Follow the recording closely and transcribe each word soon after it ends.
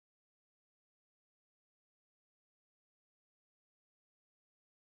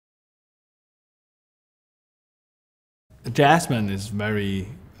Jasmin is very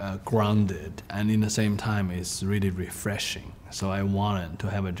grounded, and in the same time it's really refreshing. So I wanted to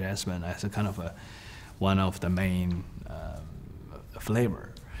have a jasmine as a kind of one of the main flavor.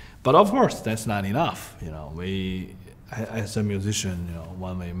 But of course, that's not enough. You know, we as a musician, you know,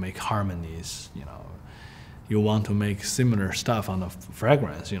 when we make harmonies, you know, you want to make similar stuff on the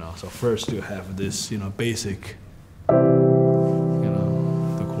fragrance. You know, so first you have this, you know, basic, you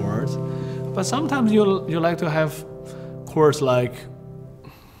know, the chords. But sometimes you like to have chords like.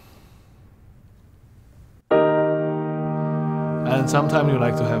 And sometimes you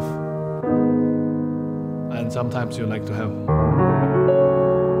like to have, and sometimes you like to have,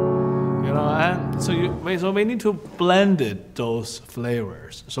 you know, and so we need to blend those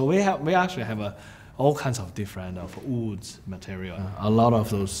flavors. So we actually have all kinds of different wood material. A lot of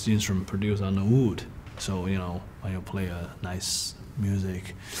those instruments produced on the wood. So you know, when you play a nice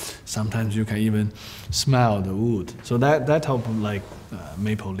music, sometimes you can even smell the wood. So that type of like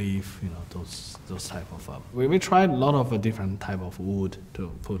maple leaf, you know, those type of. We tried a lot of different type of wood to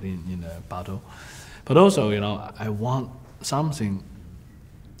put in the bottle, but also, you know, I want something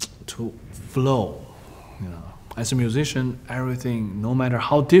to flow. You know, as a musician, everything, no matter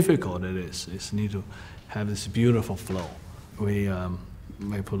how difficult it is need to have this beautiful flow. We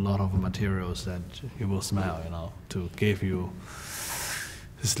put a lot of materials that you will smell, you know, to give you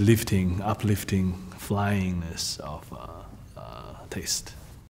this uplifting flyingness of taste.